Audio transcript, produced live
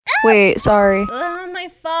Wait, sorry. My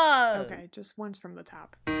fault. Okay, just once from the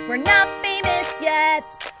top. We're not famous yet,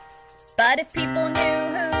 but if people knew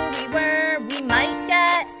who we were, we might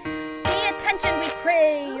get the attention we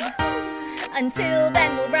crave. Until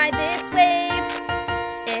then, we'll ride this wave.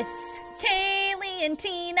 It's Kaylee and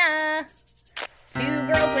Tina, two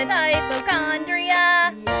girls with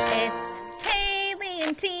hypochondria. It's Kaylee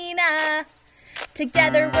and Tina.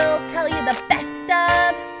 Together we'll tell you the best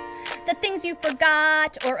of the things you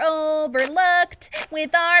forgot or overlooked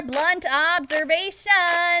with our blunt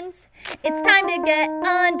observations. It's time to get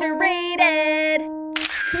underrated.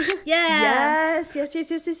 Yeah. Yes.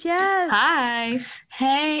 Hi.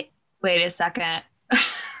 Hey, wait a second.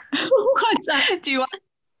 What's up? Do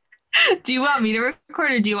you want me to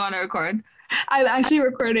record or do you want to record? I'm actually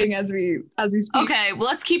recording as we speak. Okay, well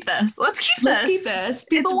let's keep this. Let's keep this.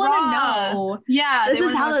 People It's want to raw. know. Yeah, This they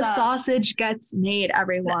is wanna know how the what's up. sausage gets made,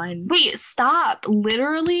 everyone. Wait, stop.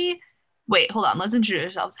 Literally. Wait, hold on. Let's introduce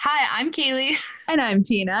ourselves. Hi, I'm Kaylee, And I'm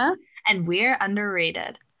Tina. and we're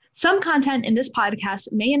underrated. Some content in this podcast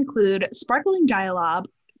may include sparkling dialogue.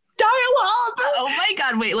 Oh my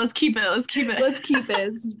God! Wait, let's keep it. Let's keep it.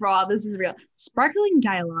 This is raw. This is real. Sparkling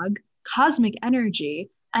dialogue, cosmic energy,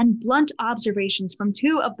 and blunt observations from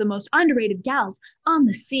two of the most underrated gals on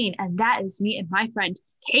the scene. And that is me and my friend,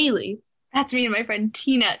 Kaylee. That's me and my friend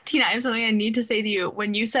Tina. Tina, I have something I need to say to you.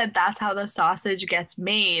 When you said that's how the sausage gets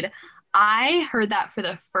made, I heard that for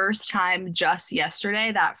the first time just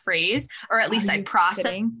yesterday, that phrase, or at least Are I you processed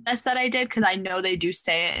kidding? that I did because I know they do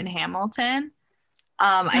say it in Hamilton.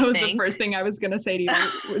 That I was think. the first thing I was going to say to you.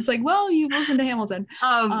 It's like, well, you've listened to Hamilton.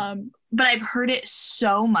 But I've heard it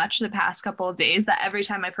so much the past couple of days that every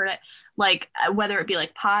time I've heard it, like whether it be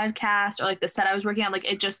like podcast or like the set I was working on,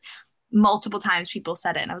 like it just multiple times people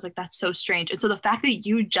said it, and I was like, that's so strange. And so the fact that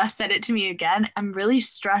you just said it to me again, I'm really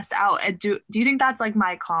stressed out. And do you think that's like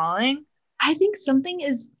my calling? I think something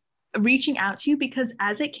is reaching out to you because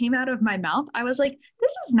as it came out of my mouth, I was like,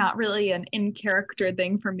 this is not really an in character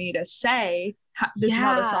thing for me to say. This is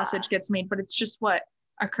how the Yeah. sausage gets made, but it's just what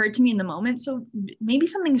occurred to me in the moment. So maybe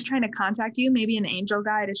something is trying to contact you. Maybe an angel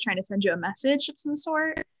guide is trying to send you a message of some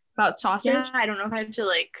sort about sausage. Yeah, I don't know if I have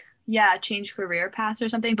to change career paths or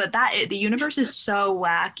something, but the universe is so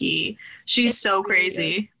wacky. She's so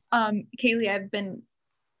crazy. Kaylee, I've been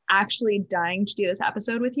actually dying to do this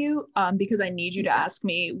episode with you because I need you to ask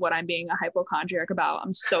me what I'm being a hypochondriac about.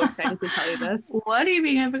 I'm so excited to tell you this. What are you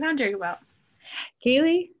being hypochondriac about?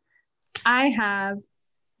 Kaylee, I have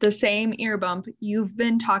the same ear bump you've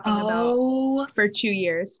been talking about Oh for 2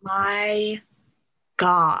 years. my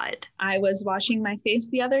God. I was washing my face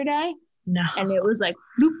the other day No. and it was like,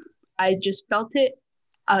 bloop. I just felt it,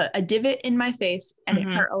 a divot in my face, and it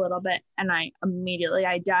hurt a little bit. And I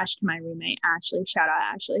dashed my roommate, Ashley. Shout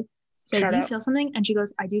out, Ashley. Said, Shout do you out. feel something? And she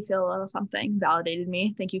goes, I do feel a little something. Validated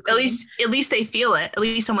me. Thank you. At Queen. least they feel it. At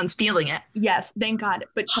least someone's feeling it. Yes, thank God.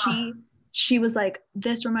 But she was like,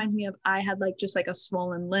 this reminds me of, I had like just like a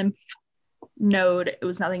swollen lymph node. It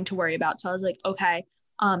was nothing to worry about. So I was like, okay.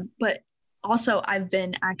 But also I've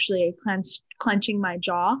been actually clenching my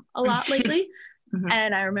jaw a lot lately. Mhm.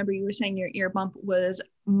 And I remember you were saying your ear bump was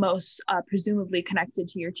most presumably connected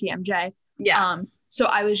to your TMJ. Yeah. So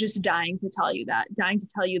I was just dying to tell you that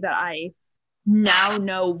I now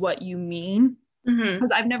know what you mean, Mhm.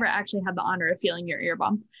 because I've never actually had the honor of feeling your ear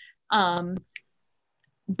bump.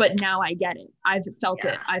 But now I get it. I've felt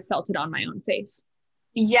it. I felt it on my own face.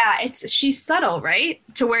 Yeah, she's subtle, right?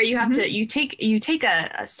 To where you have to you take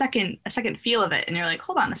a second feel of it, and you're like,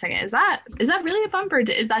 hold on a second, is that really a bump, or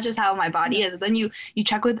is that just how my body is? Then you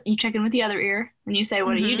check in with the other ear, and you say,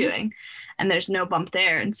 what are you doing? And there's no bump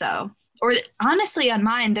there, and so, or honestly, on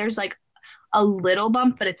mine there's like a little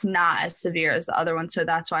bump, but it's not as severe as the other one, so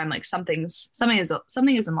that's why I'm like something is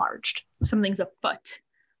enlarged. Something's afoot.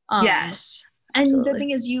 Yes, and absolutely. the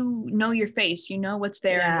thing is, you know your face. You know what's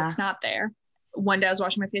there and what's not there. One day I was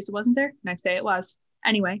washing my face, it wasn't there. Next day it was.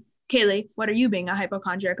 Anyway, Kaylee, what are you being a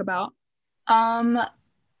hypochondriac about?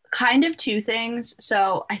 Kind of two things.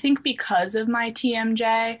 So I think because of my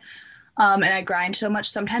TMJ, and I grind so much,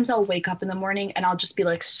 sometimes I'll wake up in the morning and I'll just be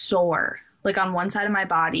like sore, like on one side of my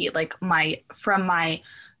body, like from my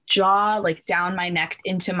jaw, like down my neck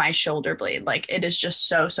into my shoulder blade. Like it is just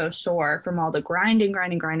so sore from all the grinding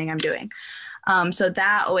I'm doing. So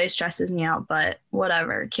that always stresses me out, but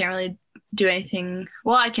whatever. Can't really do anything.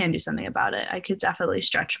 Well, I can do something about it. I could definitely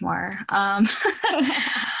stretch more.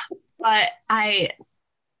 But I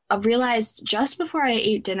realized just before I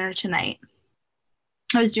ate dinner tonight,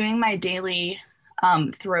 I was doing my daily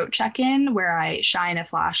throat check-in where I shine a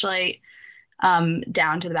flashlight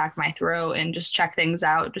down to the back of my throat and just check things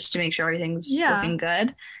out just to make sure everything's looking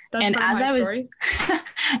good. That's And part of as my I was story.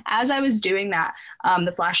 as I was doing that,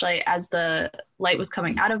 the flashlight, as the light was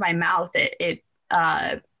coming out of my mouth, it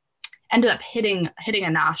ended up hitting a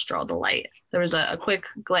nostril, the light. There was a quick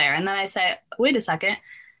glare. And then I say, wait a second,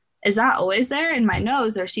 is that always there? In my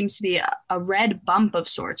nose, there seems to be a red bump of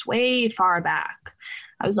sorts way far back.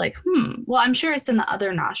 I was like, well, I'm sure it's in the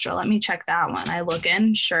other nostril. Let me check that one. I look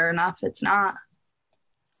in, sure enough, it's not.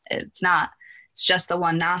 It's not. It's just the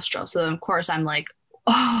one nostril. So of course I'm like,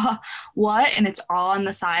 oh, what? And it's all on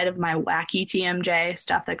the side of my wacky TMJ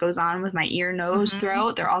stuff that goes on with my ear, nose,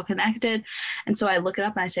 throat. They're all connected. And so I look it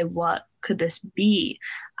up and I say, what could this be?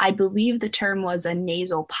 I believe the term was a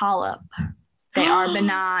nasal polyp. They are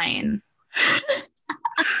benign.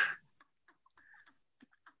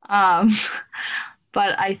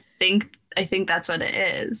 But I think that's what it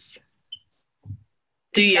is.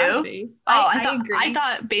 Do you? Oh, I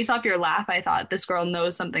thought based off your laugh, I thought this girl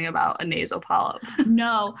knows something about a nasal polyp.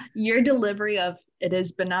 No, your delivery of "it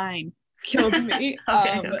is benign" killed me.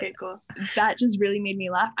 Okay, cool. That just really made me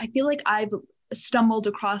laugh. I feel like I've stumbled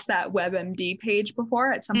across that WebMD page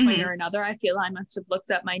before at some point or another. I feel I must have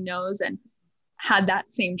looked at my nose and had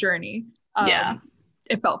that same journey. Yeah.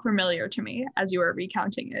 It felt familiar to me as you were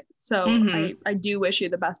recounting it. So I do wish you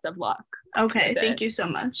the best of luck. Okay, thank you so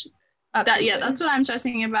much. Absolutely. That's what I'm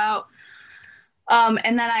stressing about.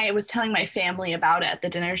 And then I was telling my family about it at the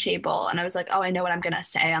dinner table, and I was like, oh, I know what I'm going to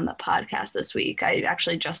say on the podcast this week. I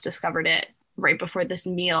actually just discovered it right before this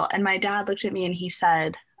meal. And my dad looked at me and he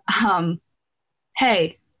said,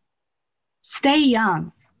 hey, stay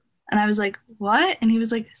young. And I was like, what? And he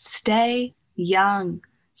was like, stay young.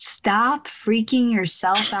 Stop freaking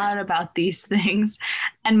yourself out about these things.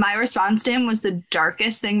 And my response to him was the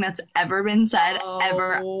darkest thing that's ever been said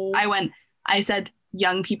ever. I said,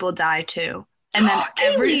 young people die too. And then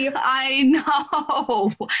I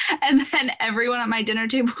know. And then everyone at my dinner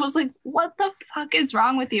table was like, what the fuck is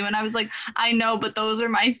wrong with you? And I was like, I know, but those are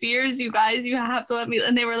my fears, you guys. You have to let me.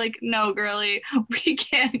 And they were like, no, girly, we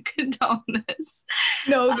can't condone this.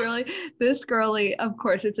 No, girly. This girly, of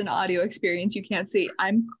course, it's an audio experience. You can't see.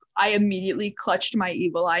 I immediately clutched my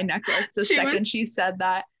evil eye necklace the second she said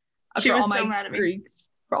that. She was so mad at me.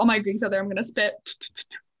 For all my Greeks out there, I'm going to spit.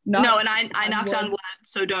 No, and I knocked on wood,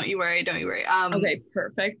 so don't you worry. Okay,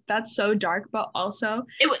 perfect. That's so dark, but also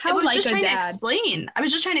I was just trying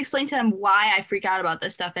to explain to them why I freak out about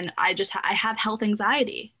this stuff, and I have health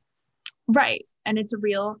anxiety. Right, and it's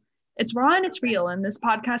raw and it's real, and this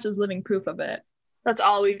podcast is living proof of it. That's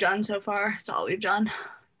all we've done so far. That's all we've done.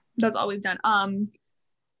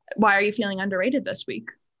 Why are you feeling underrated this week?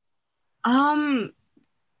 To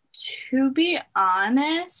be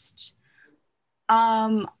honest,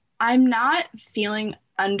 I'm not feeling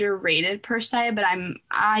underrated per se, but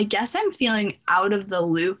I guess I'm feeling out of the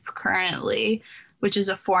loop currently, which is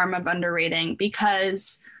a form of underrating,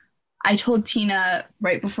 because I told Tina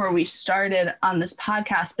right before we started on this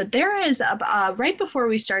podcast, but there is right before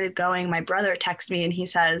we started going, my brother texts me and he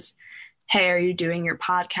says, hey, are you doing your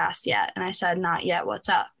podcast yet? And I said, not yet. What's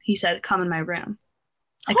up? He said, come in my room.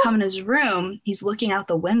 I come in his room. He's looking out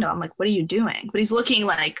the window. I'm like, what are you doing? But he's looking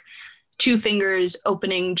like 2 fingers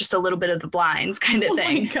opening just a little bit of the blinds kind of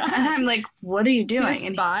thing. And I'm like, what are you doing? Is he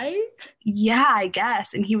a spy? Yeah, I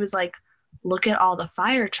guess. And he was like, look at all the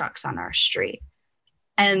fire trucks on our street.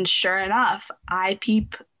 And sure enough, I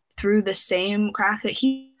peep through the same crack that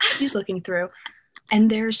he's looking through,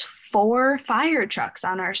 and there's 4 fire trucks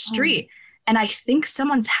on our street. And I think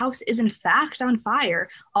someone's house is in fact on fire.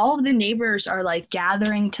 All of the neighbors are like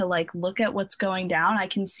gathering to like look at what's going down. I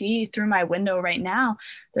can see through my window right now,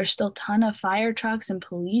 there's still a ton of fire trucks and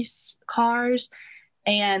police cars.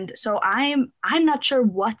 And so I'm not sure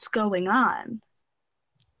what's going on.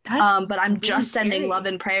 But I'm really just sending love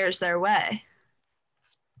and prayers their way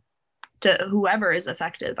to whoever is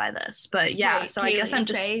affected by this. But yeah, so Kaylee, I guess I'm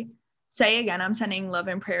just say again, I'm sending love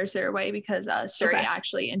and prayers their way because Suri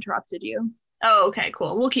actually interrupted you. Oh, okay,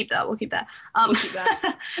 cool. We'll keep that. We'll keep that.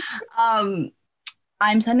 I'm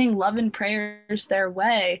sending love and prayers their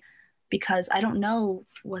way because I don't know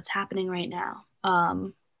what's happening right now.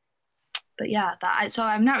 But yeah, so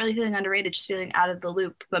I'm not really feeling underrated, just feeling out of the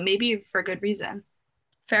loop, but maybe for good reason.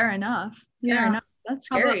 Fair enough. That's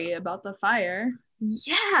scary about the fire.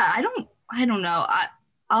 Yeah, I don't know.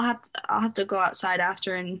 I'll have to go outside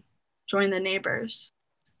after and join the neighbors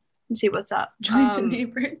and see what's up. Join the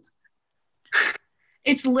neighbors.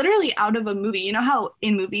 It's literally out of a movie. You know how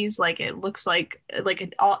in movies, like it looks like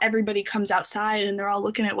everybody comes outside and they're all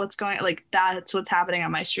looking at what's going on. Like that's what's happening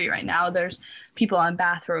on my street right now. There's people on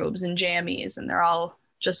bathrobes and jammies, and they're all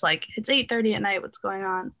just like, it's 8:30 at night. What's going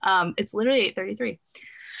on? It's literally 8:33.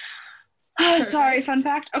 Sorry, Perfect. fun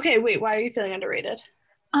fact. Okay, wait, why are you feeling underrated?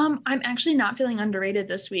 I'm actually not feeling underrated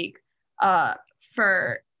this week.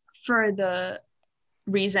 For the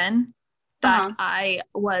reason that Uh-huh. I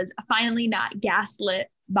was finally not gaslit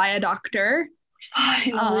by a doctor.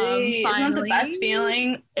 Finally. Isn't that the Finally, best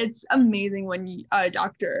feeling? it's amazing when a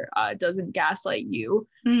doctor doesn't gaslight you.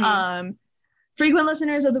 Mhm. Frequent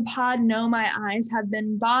listeners of the pod know my eyes have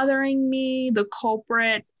been bothering me. The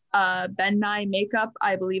culprit, Ben Nye makeup,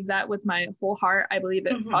 I believe that with my whole heart. I believe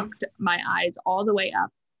it Mhm. fucked my eyes all the way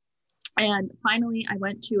up. And finally, I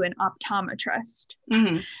went to an optometrist.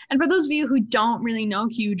 Mhm. And for those of you who don't really know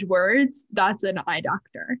huge words, that's an eye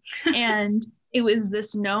doctor. And it was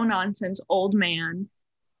this no nonsense old man.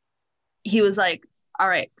 He was like, all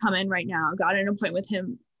right, come in right now. Got an appointment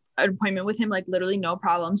with him, like literally no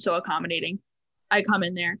problem. So accommodating. I come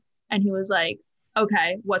in there and he was like,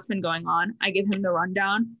 okay, what's been going on? I give him the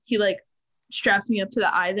rundown. He like straps me up to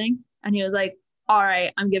the eye thing and he was like, all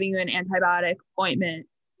right, I'm giving you an antibiotic ointment.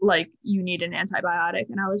 Like you need an antibiotic.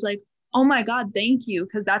 And I was like, oh my God, thank you.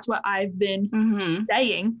 Cause that's what I've been Mhm.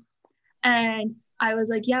 saying. And I was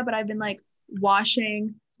like, yeah, but I've been like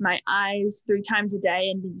washing my eyes 3 times a day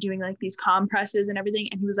and doing like these compresses and everything.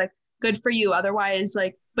 And he was like, good for you. Otherwise,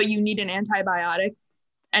 like, but you need an antibiotic.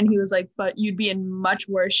 And he was like, but you'd be in much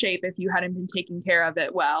worse shape if you hadn't been taking care of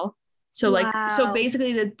it well. So like, so Wow.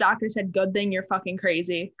 basically the doctor said, good thing you're fucking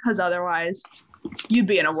crazy. Cause otherwise you'd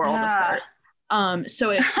be in a world of Yeah. hurt.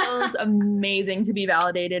 So it feels amazing to be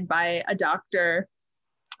validated by a doctor.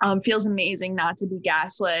 Feels amazing not to be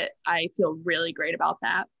gaslit. I feel really great about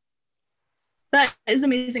that. That is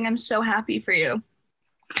amazing. I'm so happy for you.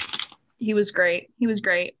 He was great. He was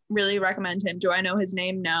great. Really recommend him. Do I know his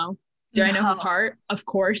name? No. Do I know his No. heart? Of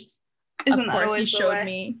course. Isn't Of that course, he always the showed way?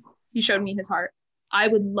 me. He showed me his heart. I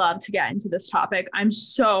would love to get into this topic. I'm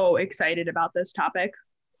so excited about this topic.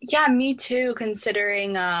 Yeah, me too,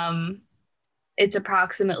 considering it's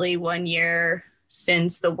approximately 1 year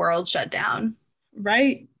since the world shut down.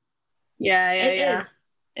 Right? Yeah, yeah, It yeah. is.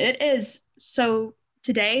 It is. So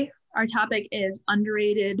today our topic is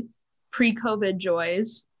underrated pre-COVID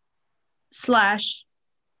joys slash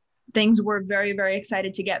things we're very, very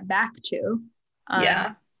excited to get back to.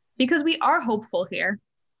 Yeah. Because we are hopeful here.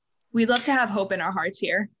 We love to have hope in our hearts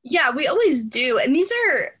here. Yeah, we always do. And these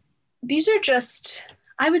are just,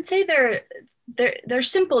 I would say they're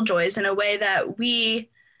simple joys in a way that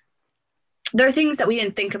they're things that we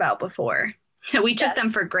didn't think about before. We took them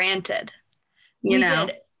Yes. for granted. We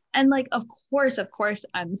did. And like, of course,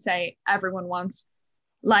 I'm saying everyone wants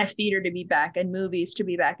live theater to be back and movies to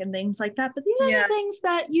be back and things like that. But these are Yeah. the things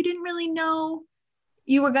that you didn't really know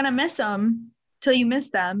you were going to miss them till you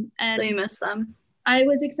missed them. And So you miss them. I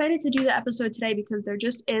was excited to do the episode today because there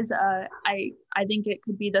just is I think it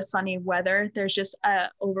could be the sunny weather. There's just a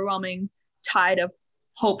overwhelming tide of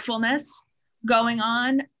hopefulness going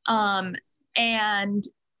on. And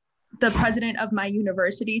the president of my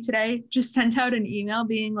university today just sent out an email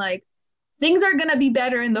being like, things are gonna be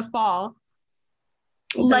better in the fall.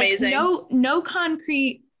 It's like amazing. no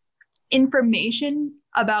concrete information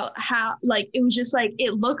about how, like, it was just like,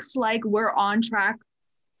 it looks like we're on track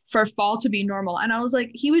for fall to be normal. And I was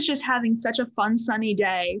like, he was just having such a fun, sunny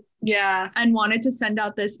day Yeah. and wanted to send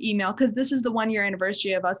out this email because this is the 1 year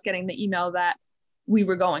anniversary of us getting the email that we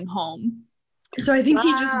were going home. So I think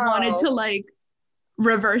he just wanted to like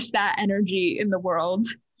reverse that energy in the world.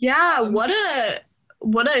 Yeah, what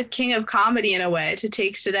a king of comedy in a way to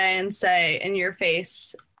take today and say in your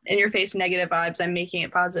face negative vibes, I'm making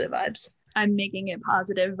it positive vibes. I'm making it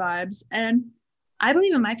positive vibes. And I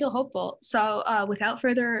believe it might feel hopeful. So without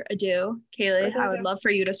further ado, Kaylee, I would love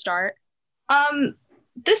for you to start.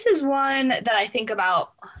 This is one that I think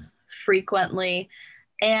about frequently,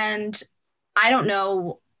 and I don't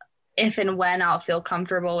know if and when I'll feel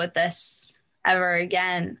comfortable with this ever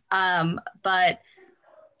again. But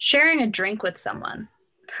sharing a drink with someone.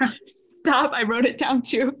 Stop. I wrote it down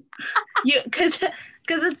too. Because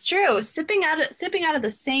it's true. Sipping out of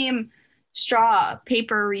the same straw,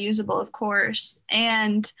 paper reusable, of course.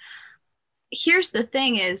 And here's the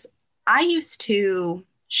thing is, I used to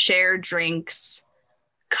share drinks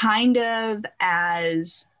kind of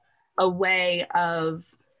as a way of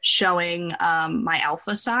showing my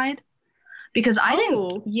alpha side, because I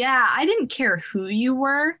didn't care who you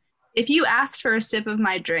were. If you asked for a sip of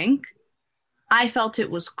my drink, I felt it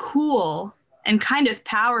was cool and kind of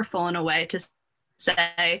powerful in a way to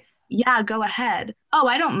say, yeah, go ahead. Oh,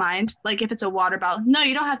 I don't mind. Like if it's a water bottle, no,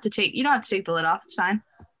 you don't have to take the lid off. It's fine.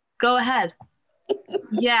 Go ahead.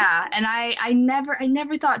 Yeah, and I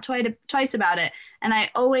never thought twice about it, and I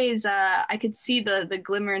always I could see the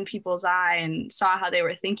glimmer in people's eye and saw how they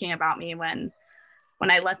were thinking about me when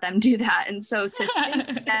I let them do that. And so to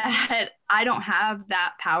think that I don't have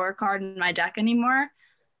that power card in my deck anymore,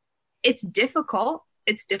 it's difficult.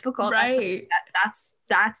 It's difficult. Right.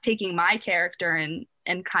 That's taking my character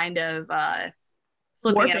and kind of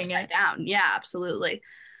flipping it Warping upside it. down. Yeah, absolutely.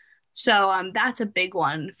 So that's a big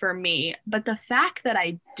one for me. But the fact that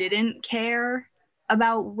I didn't care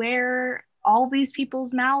about where all these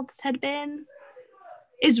people's mouths had been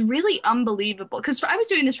is really unbelievable. Because I was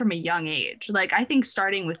doing this from a young age. Like I think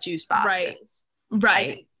starting with juice boxes.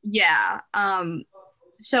 Right. Yeah.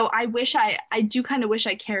 So I do kind of wish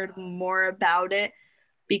I cared more about it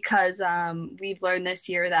because we've learned this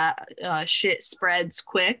year that shit spreads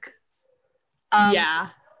quick. Yeah.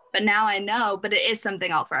 But now I know, but it is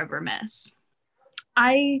something I'll forever miss.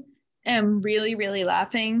 I am really, really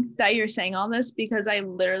laughing that you're saying all this because I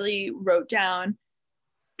literally wrote down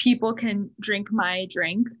people can drink my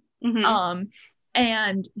drink. Mhm.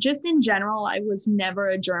 And just in general, I was never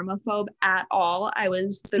a germaphobe at all. I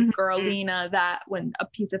was the Mhm. girl Lena that when a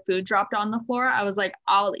piece of food dropped on the floor, I was like,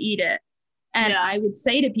 I'll eat it. And Yeah. I would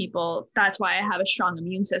say to people, that's why I have a strong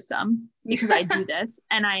immune system because I do this.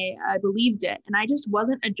 And I believed it. And I just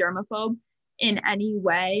wasn't a germaphobe in any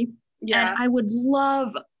way. Yeah. And I would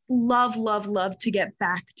love, love, love, love to get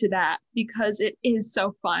back to that because it is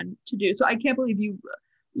so fun to do. So I can't believe you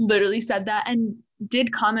literally said that and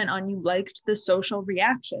did comment on you liked the social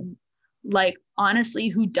reaction. Like, honestly,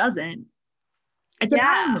 who doesn't? It's a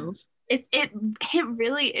Yeah. power move. It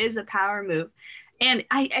really is a power move. And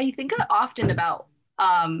I think often about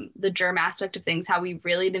the germ aspect of things, how we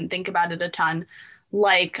really didn't think about it a ton.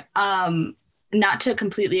 Like, not to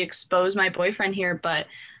completely expose my boyfriend here, but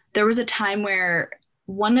there was a time where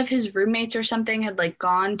one of his roommates or something had like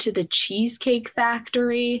gone to the Cheesecake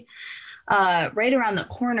Factory right around the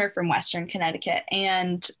corner from Western Connecticut,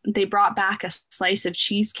 and they brought back a slice of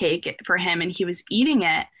cheesecake for him, and he was eating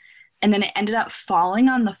it, and then it ended up falling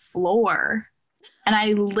on the floor. And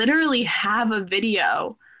I literally have a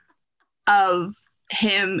video of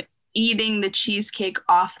him eating the cheesecake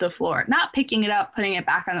off the floor, not picking it up, putting it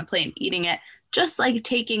back on the plate, eating it, just like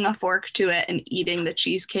taking a fork to it and eating the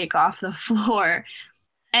cheesecake off the floor.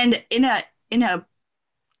 And in a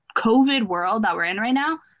COVID world that we're in right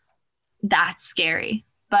now, that's scary.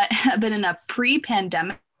 But in a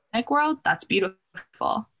pre-pandemic world, that's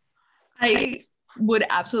beautiful. I would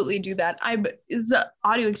absolutely do that. It's an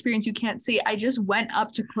audio experience you can't see. I just went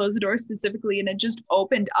up to close the door specifically and it just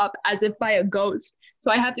opened up as if by a ghost.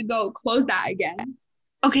 So I have to go close that again.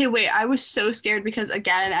 Okay, wait, I was so scared because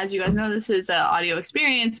again, as you guys know, this is an audio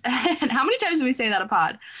experience. And how many times do we say that a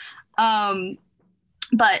pod?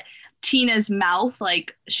 But Tina's mouth,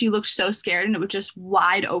 like she looked so scared and it was just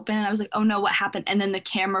wide open. And I was like, oh no, what happened? And then the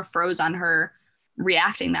camera froze on her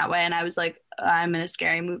reacting that way. And I was like, I'm in a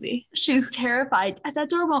scary movie. She's terrified. That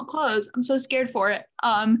door won't close. I'm so scared for it.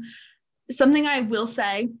 Something I will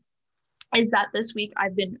say is that this week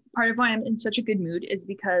I've been part of why I'm in such a good mood is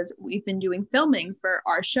because we've been doing filming for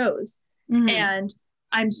our shows. Mhm. And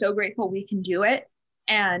I'm so grateful we can do it.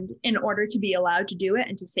 And in order to be allowed to do it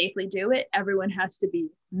and to safely do it, everyone has to be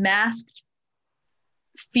masked,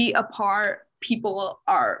 feet apart. People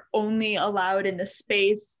are only allowed in the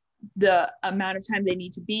space the amount of time they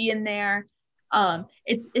need to be in there.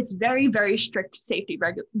 It's very, very strict safety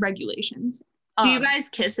regulations. Do you guys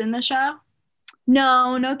kiss in the show?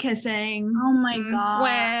 No kissing. Oh my God.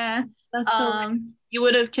 Wah. That's so you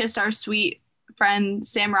would have kissed our sweet friend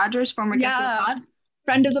Sam Rogers, former guest of the pod.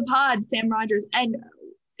 Friend of the pod, Sam Rogers. And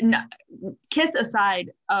kiss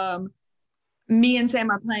aside, me and Sam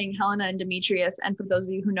are playing Helena and Demetrius. And for those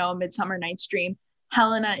of you who know Midsummer Night's Dream,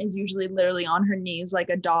 Helena is usually literally on her knees like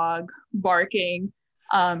a dog, barking,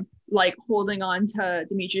 like holding on to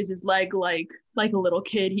Demetrius's leg like a little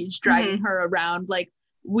kid. He's dragging her around. Like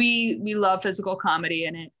we love physical comedy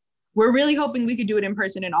in it. We're really hoping we could do it in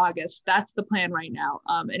person in August. That's the plan right now.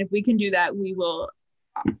 And if we can do that, we will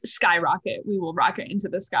skyrocket. We will rocket into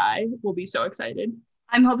the sky. We'll be so excited.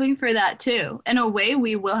 I'm hoping for that too. In a way,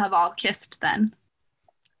 we will have all kissed then.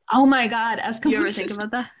 Oh my God, Eskimo You ever sisters. think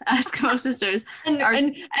about that? Eskimo sisters.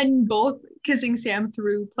 And both kissing Sam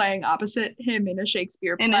through playing opposite him in a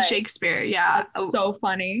Shakespeare play. In a Shakespeare, yeah. That's so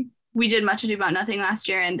funny. We did Much Ado About Nothing last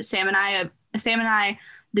year, and Sam and I,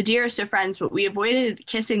 the dearest of friends, but we avoided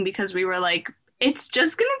kissing because we were like, it's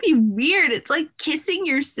just gonna be weird. It's like kissing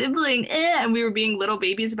your sibling, and we were being little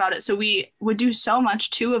babies about it. So we would do so much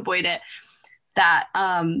to avoid it that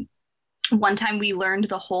one time we learned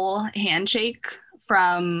the whole handshake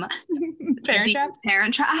from Parent Trap?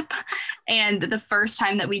 Parent Trap. And the first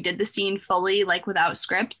time that we did the scene fully, like without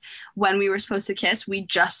scripts, when we were supposed to kiss, we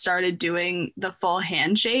just started doing the full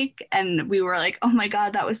handshake. And we were like, oh my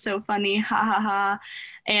God, that was so funny. Ha ha ha.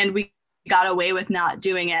 And we got away with not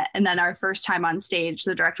doing it. And then our first time on stage,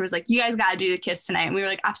 the director was like, you guys got to do the kiss tonight. And we were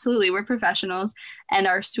like, absolutely, we're professionals. And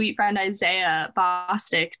our sweet friend Isaiah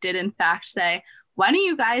Bostic did in fact say, why don't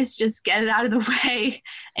you guys just get it out of the way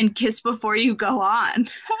and kiss before you go on?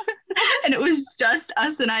 And it was just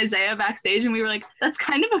us and Isaiah backstage. And we were like, that's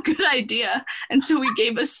kind of a good idea. And so we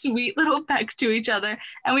gave a sweet little peck to each other.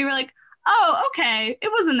 And we were like, oh, okay,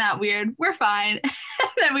 it wasn't that weird. We're fine.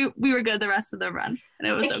 And then we were good the rest of the run. And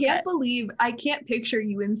it was I can't picture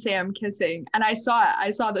you and Sam kissing. And I saw it.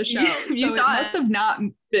 I saw the show. You so saw it must have not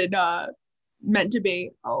been meant to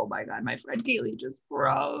be. Oh my God, my friend Kaylee just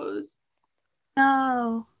froze.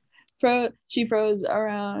 No. She froze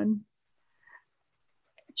around.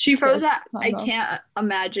 She froze at, I can't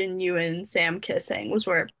imagine you and Sam kissing was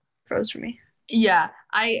where it froze for me. Yeah,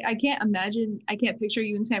 I can't imagine, I can't picture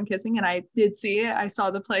you and Sam kissing, and I did see it. I saw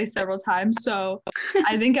the play several times, so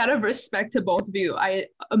I think out of respect to both of you, I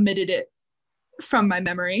omitted it from my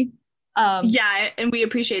memory. Yeah, and we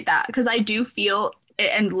appreciate that because I do feel,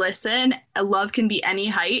 and listen, love can be any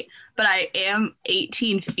height, but I am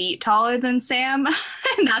 18 feet taller than Sam,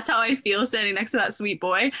 and that's how I feel standing next to that sweet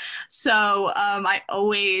boy. So I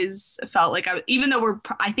always felt like even though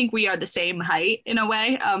I think we are the same height in a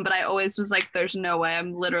way, but I always was like, there's no way,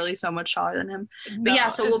 I'm literally so much taller than him. But yeah,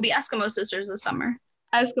 so we'll be Eskimo sisters this summer.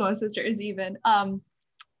 Eskimo sisters even.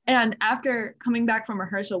 And after coming back from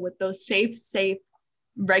rehearsal with those safe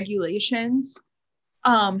regulations,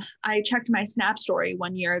 I checked my Snap story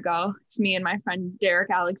 1 year ago. It's me and my friend Derek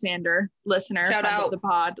Alexander, listener, Shout friend out. of the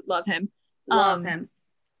pod, love him. Love him.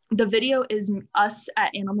 The video is us at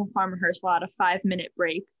Animal Farm rehearsal at a 5-minute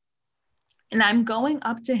break. And I'm going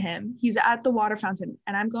up to him. He's at the water fountain.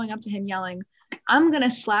 And I'm going up to him yelling, I'm going to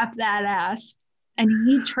slap that ass. And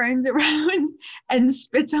he turns around and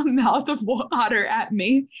spits a mouth of water at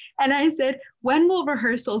me. And I said, when will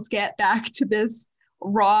rehearsals get back to this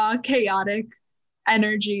raw, chaotic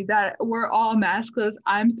energy that we're all maskless?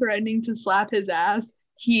 I'm threatening to slap his ass.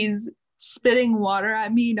 He's spitting water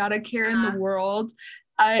at me, not a care in the world.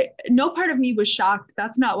 No part of me was shocked.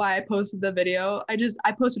 That's not why I posted the video. I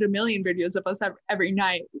posted a million videos of us every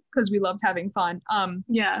night because we loved having fun.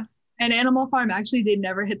 Yeah. And Animal Farm actually did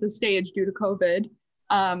never hit the stage due to COVID,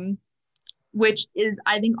 which is,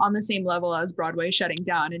 I think, on the same level as Broadway shutting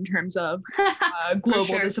down in terms of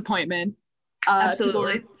global disappointment.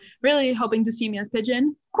 Absolutely. Really hoping to see me as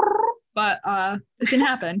Pigeon, but it didn't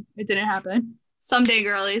happen. It didn't happen. Someday,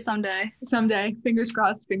 girly, someday. Someday. Fingers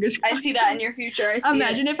crossed, fingers crossed. I see that in your future.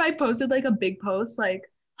 Imagine if I posted like a big post like,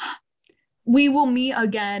 we will meet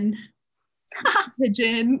again,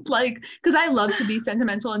 Pigeon. Like, because I love to be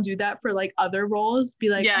sentimental and do that for like other roles. Be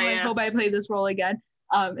like, I hope I play this role again.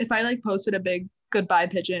 If I like posted a big goodbye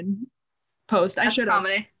Pigeon post, I should have.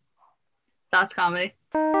 That's comedy.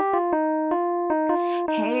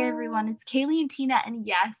 Hey everyone, it's Kaylee and Tina, and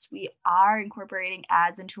yes, we are incorporating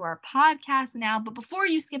ads into our podcast now, but before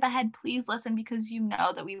you skip ahead, please listen because you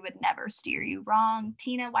know that we would never steer you wrong.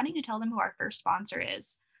 Tina, why don't you tell them who our first sponsor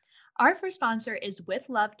is? Our first sponsor is With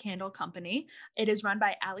Love Candle Company. It is run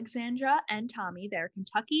by Alexandra and Tommy. They're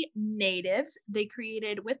Kentucky natives. They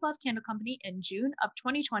created With Love Candle Company in June of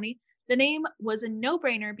 2020. The name was a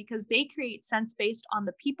no-brainer because they create scents based on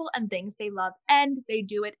the people and things they love, and they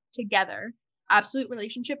do it together. Absolute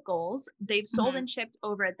relationship goals. They've sold and shipped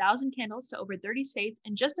over 1,000 candles to over 30 states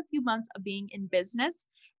in just a few months of being in business.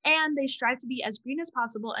 And they strive to be as green as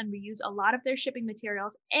possible and reuse a lot of their shipping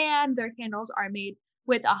materials. And their candles are made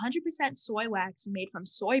with 100% soy wax made from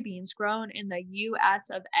soybeans grown in the US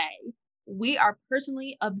of A. We are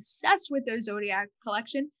personally obsessed with their Zodiac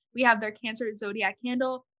collection. We have their Cancer Zodiac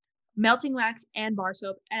candle, melting wax, and bar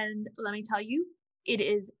soap. And let me tell you, it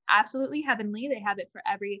is absolutely heavenly. They have it for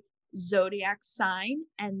every Zodiac sign,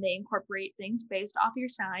 and they incorporate things based off your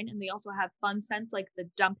sign. And they also have fun scents like the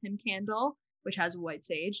Dump Him candle, which has white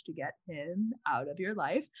sage to get him out of your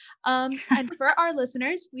life. And for our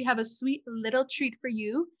listeners, we have a sweet little treat for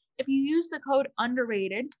you. If you use the code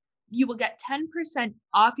underrated, you will get 10%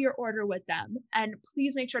 off your order with them. And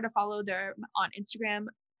please make sure to follow them on Instagram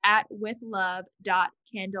at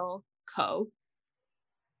withlove.candleco.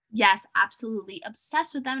 Yes, absolutely.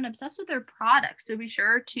 Obsessed with them and obsessed with their products. So be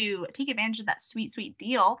sure to take advantage of that sweet, sweet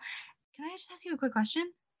deal. Can I just ask you a quick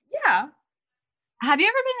question? Yeah. Have you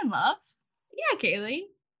ever been in love? Yeah, Kaylee.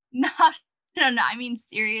 No. I mean,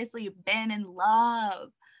 seriously, been in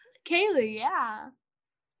love. Kaylee, yeah.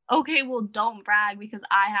 Okay, well, don't brag because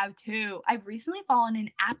I have too. I've recently fallen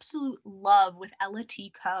in absolute love with Ella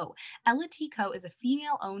T. Co. Ella T. Co. is a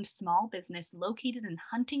female-owned small business located in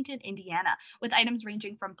Huntington, Indiana, with items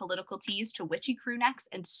ranging from political tees to witchy crew necks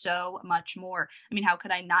and so much more. I mean, how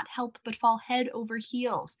could I not help but fall head over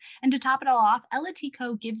heels? And to top it all off, Ella T.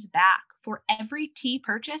 Co. gives back. For every tea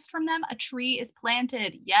purchased from them, a tree is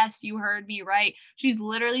planted. Yes, you heard me right. She's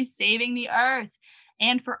literally saving the earth.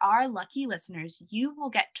 And for our lucky listeners, you will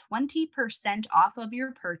get 20% off of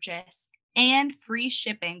your purchase and free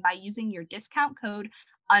shipping by using your discount code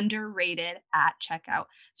underrated at checkout.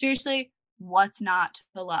 Seriously, what's not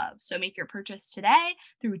to love? So make your purchase today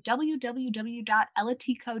through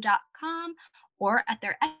www.ellatco.com or at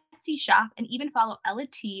their Etsy shop, and even follow Ella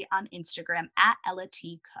T on Instagram at Ella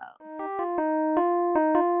T Co.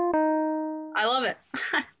 I love it.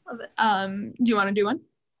 I love it. Do you want to do one?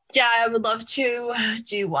 Yeah, I would love to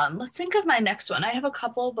do one. Let's think of my next one. I have a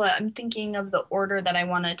couple, but I'm thinking of the order that I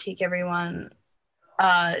want to take everyone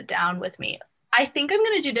down with me. I think I'm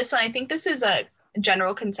going to do this one. I think this is a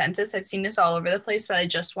general consensus. I've seen this all over the place, but I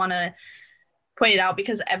just want to point it out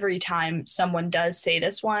because every time someone does say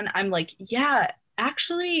this one, I'm like, yeah,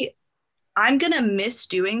 actually, I'm going to miss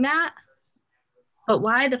doing that. But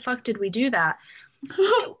why the fuck did we do that?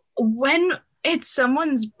 When it's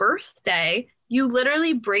someone's birthday, you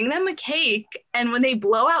literally bring them a cake, and when they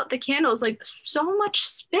blow out the candles, like, so much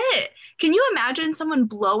spit. Can you imagine someone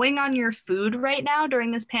blowing on your food right now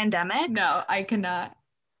during this pandemic? No, I cannot.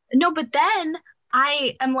 No, but then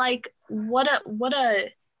I am like, what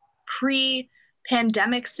a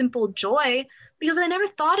pre-pandemic simple joy, because I never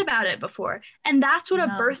thought about it before. And that's what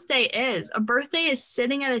a birthday is. A birthday is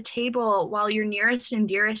sitting at a table while your nearest and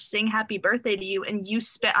dearest sing happy birthday to you and you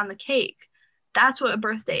spit on the cake. That's what a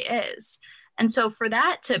birthday is. And so for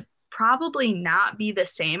that to probably not be the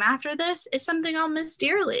same after this is something I'll miss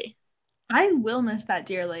dearly. I will miss that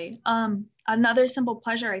dearly. Another simple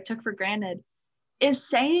pleasure I took for granted is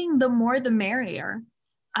saying the more the merrier.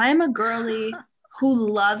 I'm a girly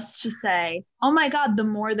who loves to say, oh my God, the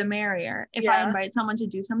more the merrier. If I invite someone to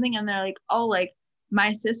do something and they're like, oh, like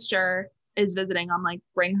my sister is visiting, I'm like,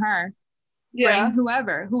 bring her. Yeah.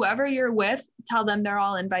 Bring whoever you're with, tell them they're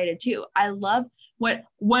all invited too. I love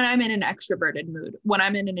when I'm in an extroverted mood. When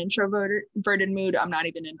I'm in an introverted mood, I'm not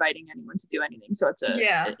even inviting anyone to do anything. So it's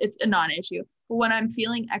a non-issue. But when I'm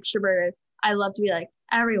feeling extroverted, I love to be like,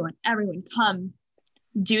 everyone come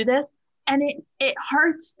do this. And it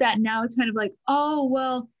hurts that now it's kind of like, oh,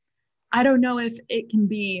 well, I don't know if it can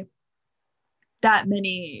be that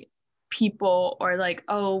many people, or like,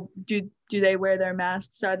 oh, do they wear their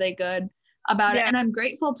masks? Are they good about it? And I'm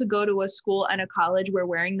grateful to go to a school and a college where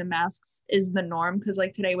wearing the masks is the norm, because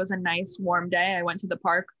like today was a nice warm day. I went to the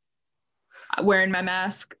park wearing my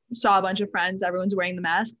mask, saw a bunch of friends, everyone's wearing the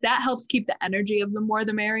mask. That helps keep the energy of the more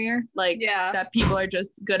the merrier, like that people are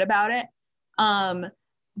just good about it.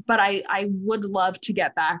 But I would love to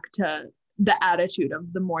get back to the attitude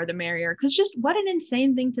of the more the merrier, because just what an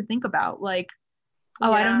insane thing to think about. Like,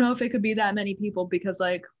 oh, I don't know if it could be that many people because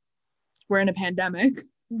like we're in a pandemic.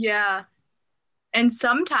 Yeah. And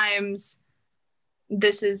sometimes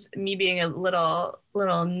this is me being a little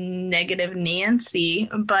negative Nancy,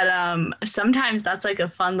 but sometimes that's like a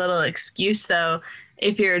fun little excuse though.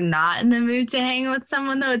 If you're not in the mood to hang with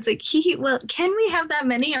someone though, it's like, well, can we have that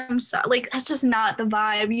many? I'm sorry. Like, that's just not the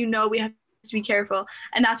vibe. You know, we have to be careful.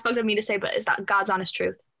 And that's fucked up me to say, but it's not God's honest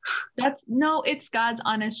truth. It's God's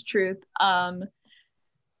honest truth. I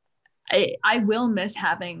will miss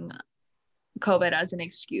having COVID as an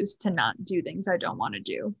excuse to not do things I don't want to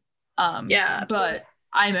do. But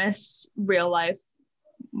I miss real life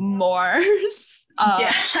more.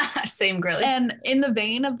 Same, girly. And in the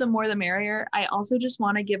vein of the more the merrier, I also just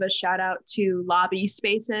want to give a shout out to lobby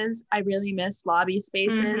spaces. I really miss lobby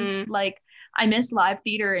spaces. Like, I miss live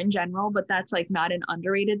theater in general, but that's like not an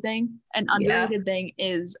underrated thing. An underrated thing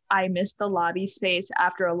is I miss the lobby space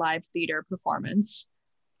after a live theater performance.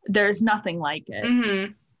 There's nothing like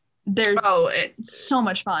it. It's so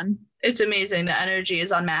much fun. It's amazing. The energy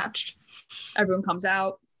is unmatched. Everyone comes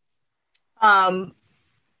out.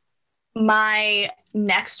 My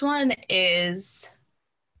next one is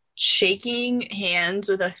shaking hands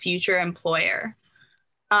with a future employer.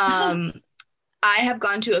 I have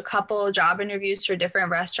gone to a couple job interviews for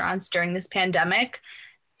different restaurants during this pandemic,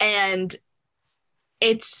 and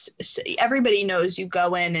everybody knows you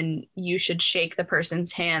go in and you should shake the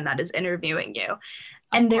person's hand that is interviewing you.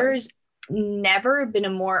 And there's never been a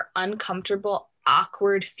more uncomfortable,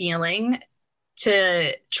 awkward feeling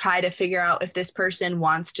to try to figure out if this person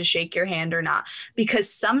wants to shake your hand or not,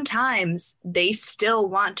 because sometimes they still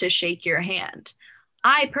want to shake your hand.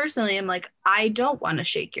 I personally am like, I don't want to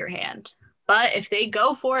shake your hand. But if they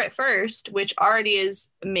go for it first, which already is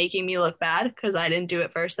making me look bad because I didn't do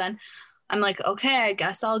it first, then I'm like, okay, I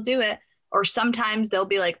guess I'll do it. Or sometimes they'll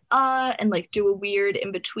be like, and like do a weird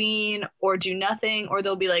in between or do nothing. Or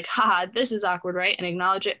they'll be like, haha, this is awkward, right? And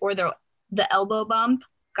acknowledge it. Or the elbow bump,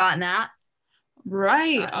 gotten that.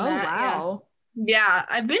 Right. Gotten Oh, that, wow. Yeah,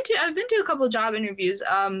 I've been to a couple of job interviews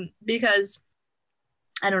because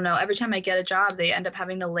I don't know, every time I get a job they end up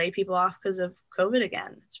having to lay people off because of COVID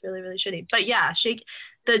again. It's really, really shitty. But yeah,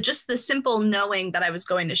 just the simple knowing that I was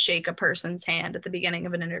going to shake a person's hand at the beginning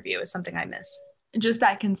of an interview is something I miss. Just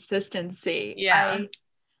that consistency. Yeah.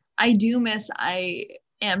 I do miss, I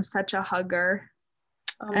am such a hugger.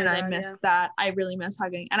 Oh and I miss that. I really miss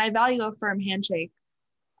hugging. And I value a firm handshake.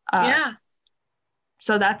 Yeah.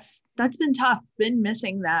 So that's been tough. Been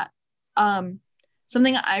missing that.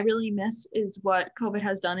 Something I really miss is what COVID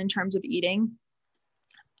has done in terms of eating.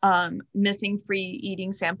 Missing free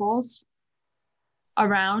eating samples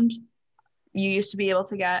around. You used to be able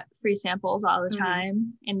to get free samples all the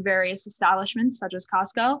time in various establishments such as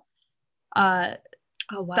Costco.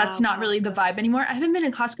 Oh, wow. That's not really the vibe anymore. I haven't been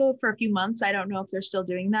in Costco for a few months. I don't know if they're still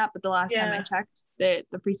doing that, but the last time I checked,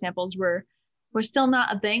 the free samples were still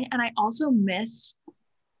not a thing. And I also miss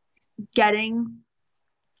getting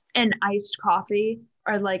an iced coffee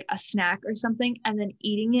or like a snack or something and then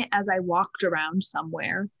eating it as I walked around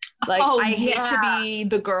somewhere. Like, I hate to be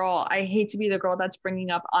the girl. I hate to be the girl that's bringing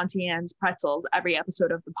up Auntie Anne's pretzels every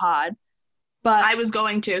episode of the pod. But I was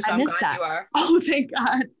going to, so I'm glad that. you are. Oh, thank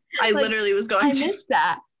God. I literally was going to.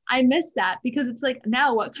 I miss that because it's like,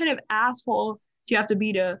 now what kind of asshole do you have to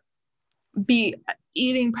be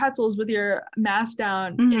eating pretzels with your mask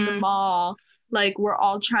down in the mall? Like, we're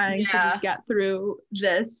all trying to just get through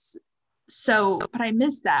this. So, but I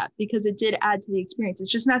miss that because it did add to the experience. It's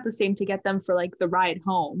just not the same to get them for like the ride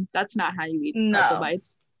home. That's not how you eat pretzel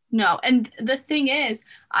bites. No. And the thing is,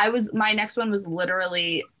 my next one was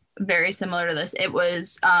literally very similar to this. It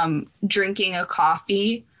was drinking a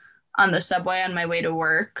coffee on the subway on my way to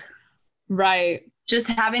work. Right. Just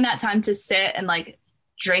having that time to sit and like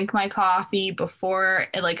drink my coffee before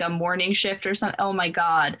like a morning shift or something. Oh my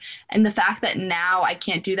God. And the fact that now I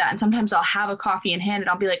can't do that. And sometimes I'll have a coffee in hand and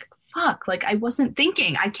I'll be like, fuck, like I wasn't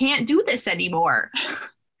thinking. I can't do this anymore.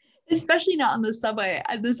 Especially not on the subway.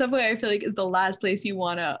 The subway, I feel like, is the last place you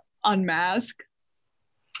want to unmask.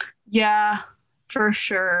 Yeah, for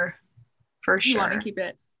sure. You want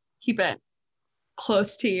to keep it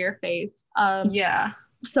close to your face. Yeah.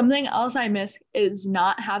 Something else I miss is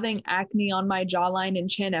not having acne on my jawline and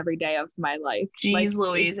chin every day of my life. Jeez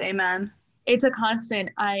Louise, amen. It's a constant.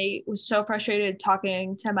 I was so frustrated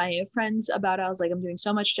talking to my friends about it. I was like, I'm doing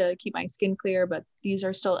so much to keep my skin clear, but these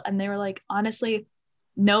are still, and they were like, honestly,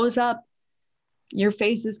 nose up, your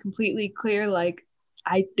face is completely clear. Like,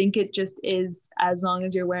 I think it just is, as long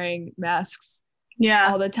as you're wearing masks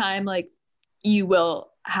all the time, like, you will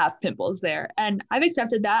have pimples there. And I've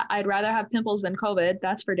accepted that. I'd rather have pimples than COVID.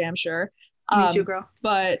 That's for damn sure. Me too, girl.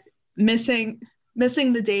 But missing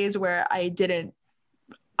the days where I didn't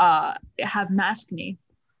have maskne.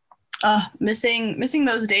 Missing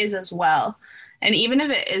those days as well. And even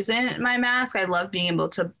if it isn't my mask, I love being able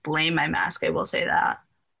to blame my mask. I will say that.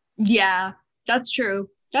 Yeah, that's true.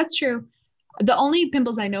 The only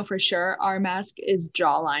pimples I know for sure are mask is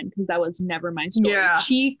jawline, because that was never my story. Yeah.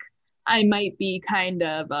 Cheek, I might be kind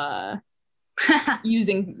of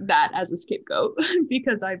using that as a scapegoat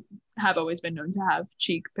because I have always been known to have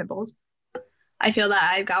cheek pimples. I feel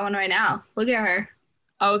that. I've got one right now. Look at her.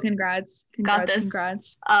 Oh, congrats. Got this.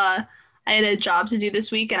 Congrats. I had a job to do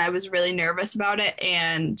this week and I was really nervous about it.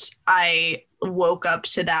 And I woke up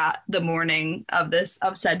to that the morning of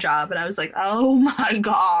said job. And I was like, oh my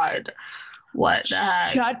God, what the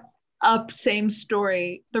heck? Shut up. Same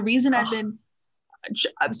story. The reason I've been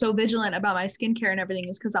so vigilant about my skincare and everything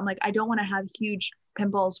is because I'm like, I don't want to have huge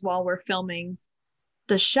pimples while we're filming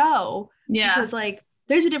the show. Yeah. Because like,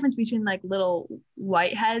 there's a difference between like little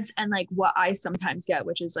whiteheads and like what I sometimes get,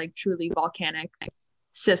 which is like truly volcanic,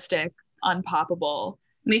 cystic, unpoppable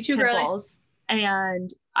Me too, pimples. Girly. And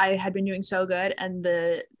I had been doing so good, and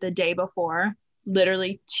the day before,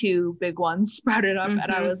 literally 2 big ones sprouted up,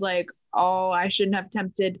 and I was like, oh, I shouldn't have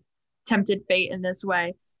tempted fate in this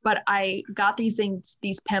way. But I got these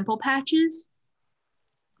pimple patches.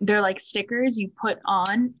 They're like stickers you put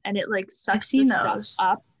on, and it like sucks the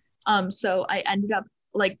stuff up. So I ended up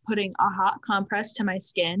like putting a hot compress to my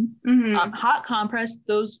skin. Hot compress,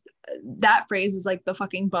 that phrase is like the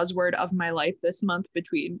fucking buzzword of my life this month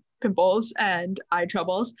between pimples and eye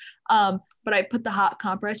troubles. But I put the hot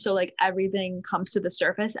compress so like everything comes to the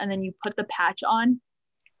surface, and then you put the patch on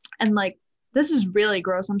And like, this is really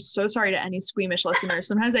gross. I'm so sorry to any squeamish listeners.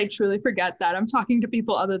 Sometimes I truly forget that I'm talking to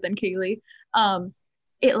people other than Kaylee.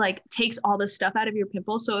 It like takes all the stuff out of your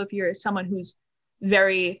pimples. So if you're someone who's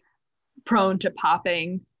very prone to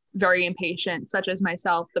popping, very impatient, such as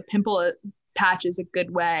myself, the pimple patch is a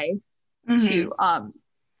good way to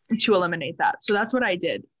eliminate that. So that's what I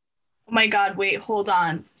did. Oh my God, wait, hold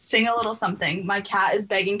on. Sing a little something. My cat is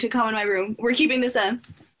begging to come in my room. We're keeping this in.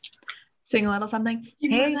 Sing a little something.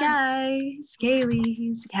 Keeping Hey this in. guys,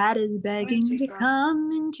 Kaylee's cat is begging to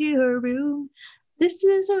come into her room. This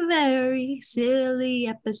is a very silly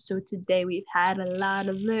episode today. We've had a lot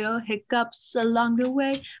of little hiccups along the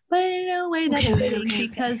way, but in a way that's fitting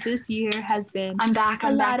because this year has been I'm back.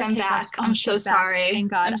 I'm back. I'm so sorry.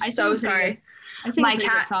 Thank God. I'm so sorry. I sang My a pretty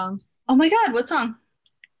cat- good song. Oh my God, what song?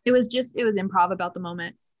 It was improv about the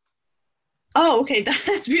moment. Oh, okay.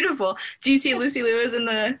 That's beautiful. Do you see Lucy Liu is in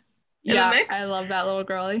the mix? I love that little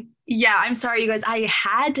girlie. Yeah, I'm sorry, you guys. I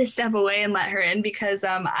had to step away and let her in because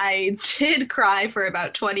I did cry for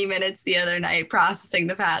about 20 minutes the other night processing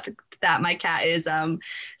the fact that my cat is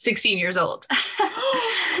 16 years old.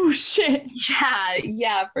 Oh shit.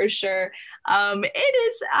 Yeah, for sure. It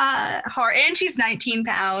is hard, and she's 19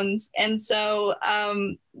 pounds, and so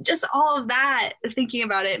just all of that, thinking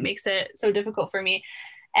about it makes it so difficult for me.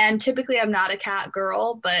 And typically I'm not a cat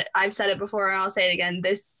girl, but I've said it before and I'll say it again.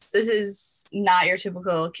 This is not your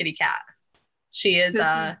typical kitty cat. She is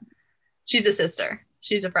she's a sister.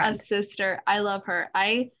 She's a friend. A sister. I love her.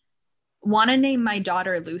 I want to name my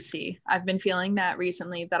daughter Lucy. I've been feeling that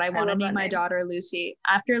recently, that I want to name my daughter Lucy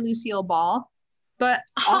after Lucille Ball. But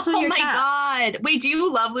also your cat. God. Wait, do you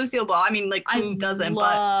love Lucille Ball? I mean, like, who doesn't?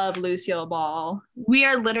 I love Lucille Ball. We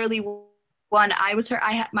are literally one. I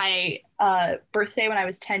had my birthday when I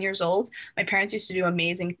was 10 years old. My parents used to do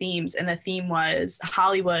amazing themes, and the theme was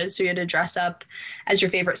Hollywood. So you had to dress up as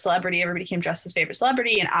your favorite celebrity. Everybody came dressed as favorite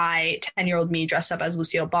celebrity, and 10-year-old me, dressed up as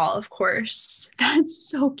Lucille Ball, of course. That's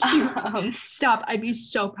so cute. Stop. I'd be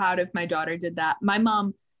so proud if my daughter did that. My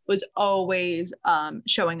mom was always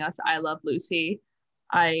showing us I Love Lucy.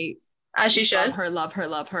 As she should. Love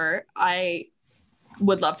her. I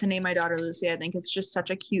would love to name my daughter Lucy. I think it's just such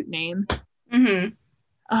a cute name.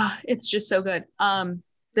 It's just so good.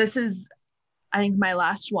 This is, I think, my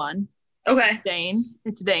last one. Okay.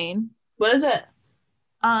 It's Dane. What is it?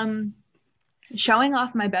 Showing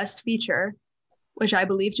off my best feature, which I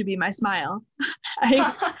believe to be my smile.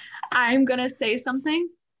 I'm gonna say something.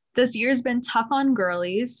 This year's been tough on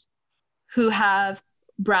girlies who have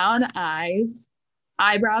brown eyes,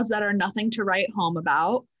 eyebrows that are nothing to write home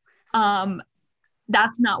about.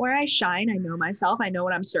 That's not where I shine. I know myself. I know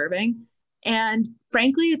what I'm serving. And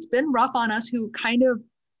frankly, it's been rough on us who kind of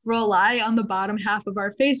rely on the bottom half of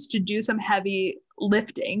our face to do some heavy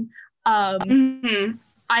lifting. I've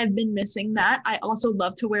been missing that. I also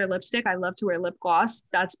love to wear lipstick. I love to wear lip gloss.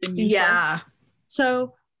 That's been useless. Yeah.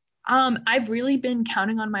 So I've really been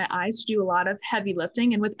counting on my eyes to do a lot of heavy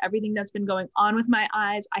lifting. And with everything that's been going on with my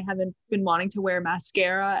eyes, I haven't been wanting to wear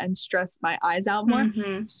mascara and stress my eyes out more.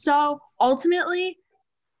 So ultimately,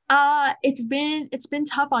 it's been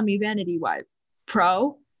tough on me vanity wise.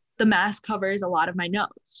 Pro, the mask covers a lot of my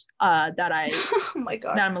nose that oh my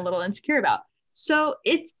God, that I'm a little insecure about. So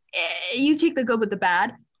you take the good with the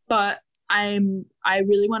bad, but I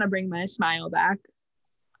really want to bring my smile back.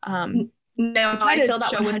 No, I feel that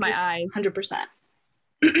show with my eyes.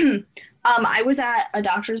 100%. I was at a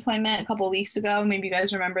doctor's appointment a couple of weeks ago. Maybe you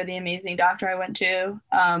guys remember the amazing doctor I went to.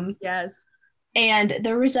 Yes. And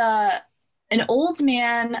there was an old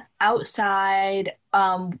man outside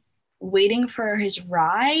waiting for his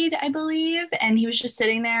ride, I believe. And he was just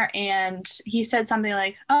sitting there, and he said something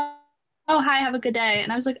like, oh, hi, have a good day.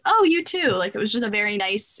 And I was like, oh, you too. Like, it was just a very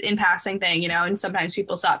nice in passing thing, and sometimes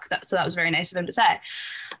people suck. So that was very nice of him to say.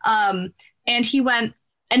 And he went,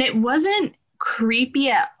 and it wasn't creepy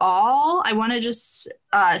at all. I want to just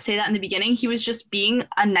say that in the beginning. He was just being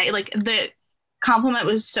a nice, like, the compliment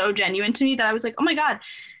was so genuine to me that I was like, oh my God.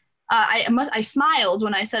 I smiled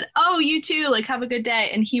when I said, oh, you too, like, have a good day.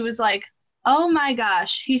 And he was like, oh my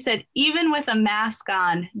gosh. He said, even with a mask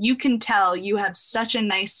on, you can tell you have such a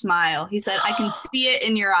nice smile. He said, I can see it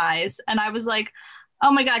in your eyes. And I was like,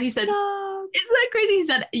 oh my God. He said, isn't that crazy? He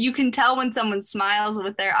said, you can tell when someone smiles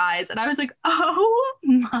with their eyes. And I was like, oh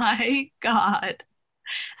my God.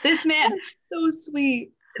 This man. That's so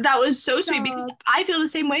sweet. That was so sweet because I feel the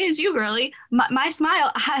same way as you, girly. My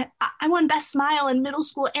smile, I won best smile in middle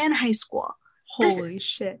school and high school. Holy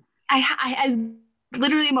shit. I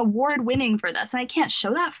literally am award winning for this. And I can't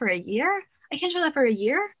show that for a year.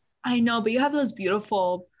 I know, but you have those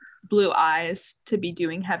beautiful blue eyes to be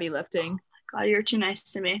doing heavy lifting. God, you're too nice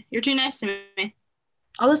to me. You're too nice to me.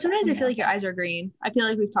 Although sometimes I feel like your eyes are green. I feel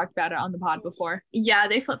like we've talked about it on the pod before. Yeah,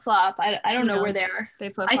 they flip-flop. I don't Who know where knows? they are. They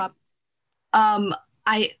flip-flop.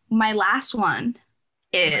 My last one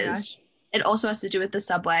is, it also has to do with the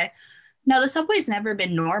subway. Now, the subway's never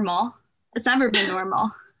been normal. It's never been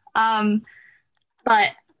normal.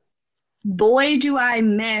 But boy, do I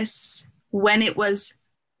miss when it was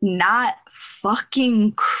not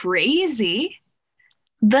fucking crazy.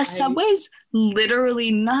 The subway's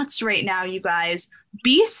literally nuts right now, you guys.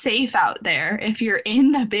 Be safe out there if you're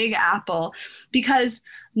in the Big Apple, because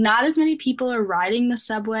not as many people are riding the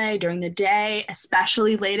subway during the day,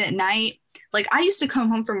 especially late at night. Like, I used to come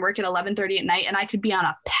home from work at 11:30 at night and I could be on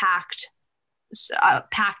a packed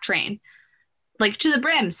train, like to the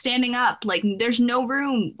brim, standing up, like there's no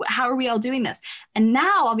room. How are we all doing this? And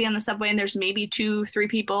now I'll be on the subway and there's maybe 2-3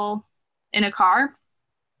 people in a car,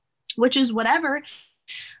 which is whatever.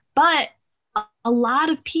 But a lot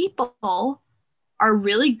of people are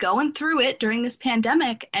really going through it during this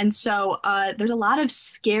pandemic. And so there's a lot of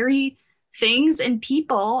scary things and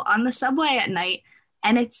people on the subway at night.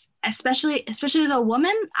 And it's especially as a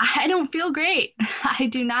woman, I don't feel great. I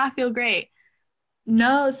do not feel great.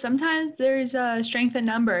 No, sometimes there's strength in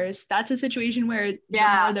numbers. That's a situation where the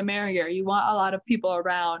more the merrier. You want a lot of people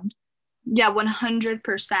around. Yeah,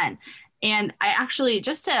 100%. And I actually,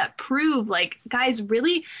 just to prove, like, guys,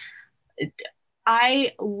 really,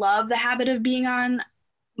 I love the habit of being on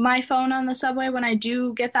my phone on the subway when I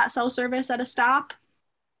do get that cell service at a stop.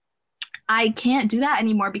 I can't do that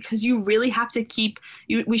anymore because you really have to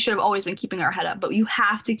we should have always been keeping our head up, but you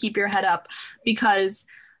have to keep your head up because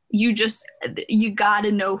you got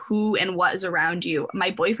to know who and what is around you.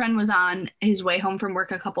 My boyfriend was on his way home from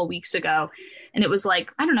work a couple weeks ago, and it was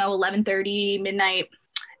like, I don't know, 11:30, midnight.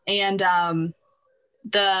 And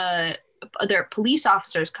the other police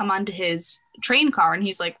officers come onto his train car, and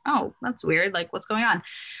he's like, oh, that's weird. Like, what's going on?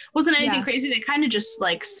 Wasn't anything crazy. They kind of just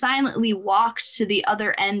like silently walked to the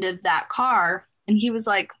other end of that car. And he was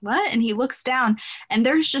like, what? And he looks down, and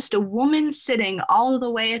there's just a woman sitting all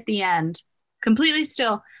the way at the end, completely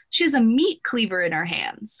still. She has a meat cleaver in her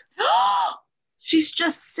hands. She's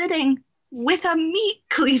just sitting with a meat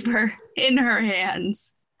cleaver in her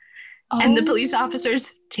hands. And the police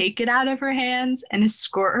officers take it out of her hands and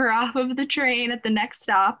escort her off of the train at the next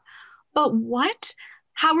stop. But what?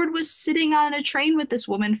 Howard was sitting on a train with this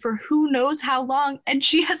woman for who knows how long, and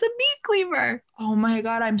she has a meat cleaver. Oh my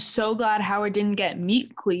God, I'm so glad Howard didn't get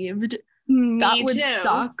meat cleaved. That would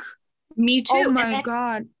suck. Me too. Oh my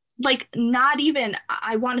God. Like, not even,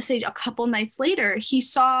 I want to say a couple nights later, he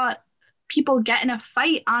saw people get in a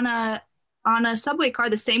fight on a subway car,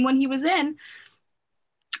 the same one he was in.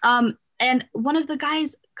 And one of the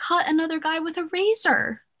guys cut another guy with a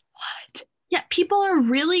razor. What? Yeah, people are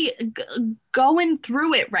really going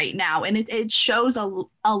through it right now, and it shows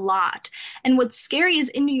a lot. And what's scary is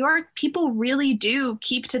in New York, people really do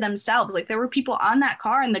keep to themselves. Like, there were people on that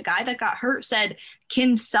car, and the guy that got hurt said,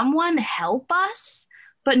 can someone help us?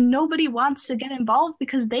 But nobody wants to get involved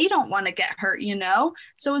because they don't want to get hurt, you know?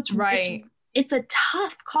 So it's right. It's a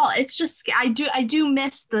tough call. It's just, I do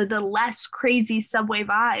miss the less crazy subway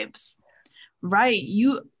vibes. Right.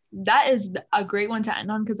 That is a great one to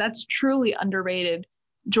end on, because that's truly underrated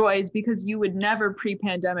joys, because you would never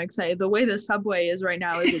pre-pandemic say the way the subway is right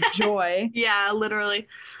now is a joy. Yeah, literally.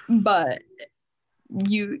 But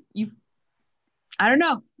you I don't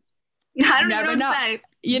know. I don't know what to say.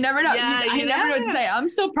 You never know. Yeah, I never know what to say. I'm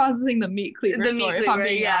still processing the meat cleaver story, if I'm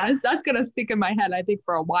being honest. That's going to stick in my head, I think,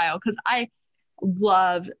 for a while, because I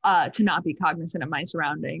love to not be cognizant of my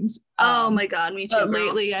surroundings. Oh my God, me too. But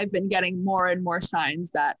lately, I've been getting more and more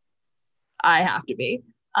signs that I have to be.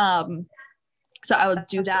 So I will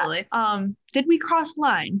do Absolutely. That. Did we cross the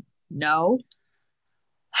line? No.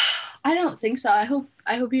 I don't think so. I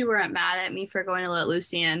hope you weren't mad at me for going to let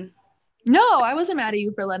Lucy in. No, I wasn't mad at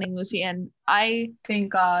you for letting Lucy in.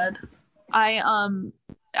 Thank God. I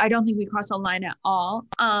don't think we crossed the line at all.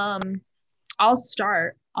 I'll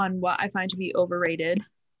start on what I find to be overrated,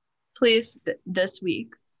 please, this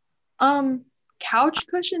week. Couch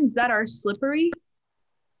cushions that are slippery.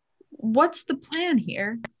 What's the plan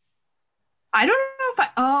here? I don't know if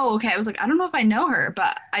okay. I was like, I don't know if I know her,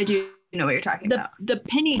 but I do know what you're talking about. The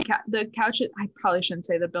penny the couches. I probably shouldn't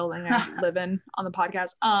say the building I live in on the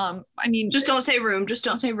podcast. I mean, just don't say room. Just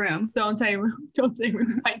don't say room. Don't say room. Don't say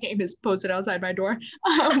room. My name is posted outside my door.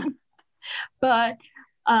 But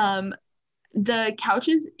the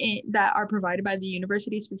couches that are provided by the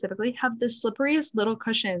university specifically have the slipperiest little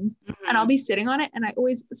cushions, and I'll be sitting on it and I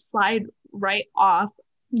always slide right off.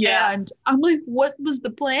 Yeah. And I'm like, what was the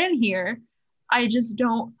plan here? I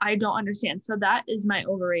don't understand. So that is my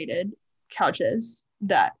overrated couches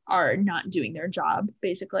that are not doing their job,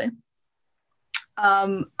 basically.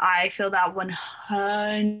 I feel that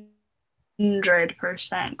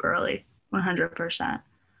 100% girly. 100%.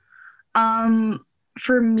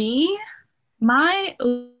 For me, my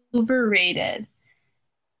overrated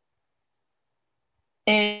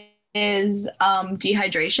is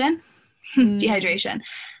dehydration. Dehydration.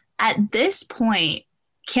 At this point,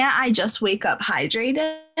 can't I just wake up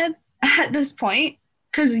hydrated at this point?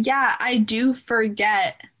 Because, yeah, I do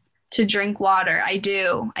forget to drink water. I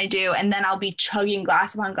do. And then I'll be chugging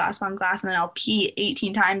glass upon glass upon glass, and then I'll pee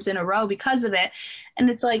 18 times in a row because of it. And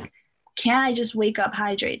it's like, can't I just wake up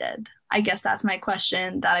hydrated? I guess that's my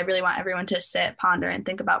question that I really want everyone to sit, ponder, and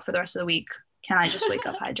think about for the rest of the week. Can I just wake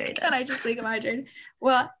up hydrated? Can I just wake up hydrated?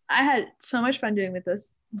 Well, I had so much fun doing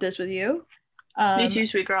this with you. Me too,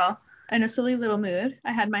 sweet girl. In a silly little mood.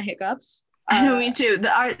 I had my hiccups. I know, me too.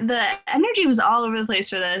 The energy was all over the place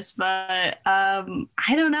for this, but I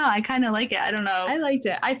don't know. I kind of like it. I don't know. I liked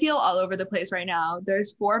it. I feel all over the place right now.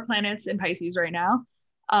 There's 4 planets in Pisces right now.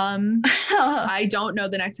 I don't know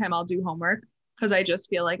the next time I'll do homework because I just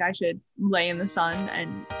feel like I should lay in the sun and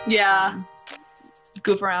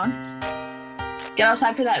goof around. Get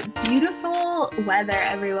outside for that beautiful weather,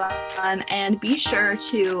 everyone. And be sure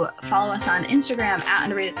to follow us on Instagram at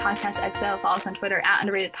UnderratedPodcastXO. Follow us on Twitter at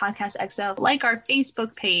UnderratedPodcastXO. Like our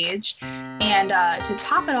Facebook page. And to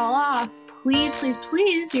top it all off, please,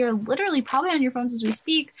 you're literally probably on your phones as we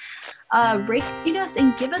speak. Rate us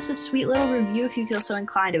and give us a sweet little review if you feel so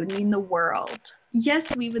inclined. It would mean the world.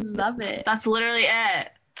 Yes, we would love it. That's literally it.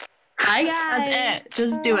 Bye, guys. That's it.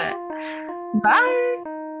 Just do it. Bye.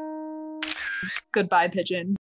 Goodbye, pigeon.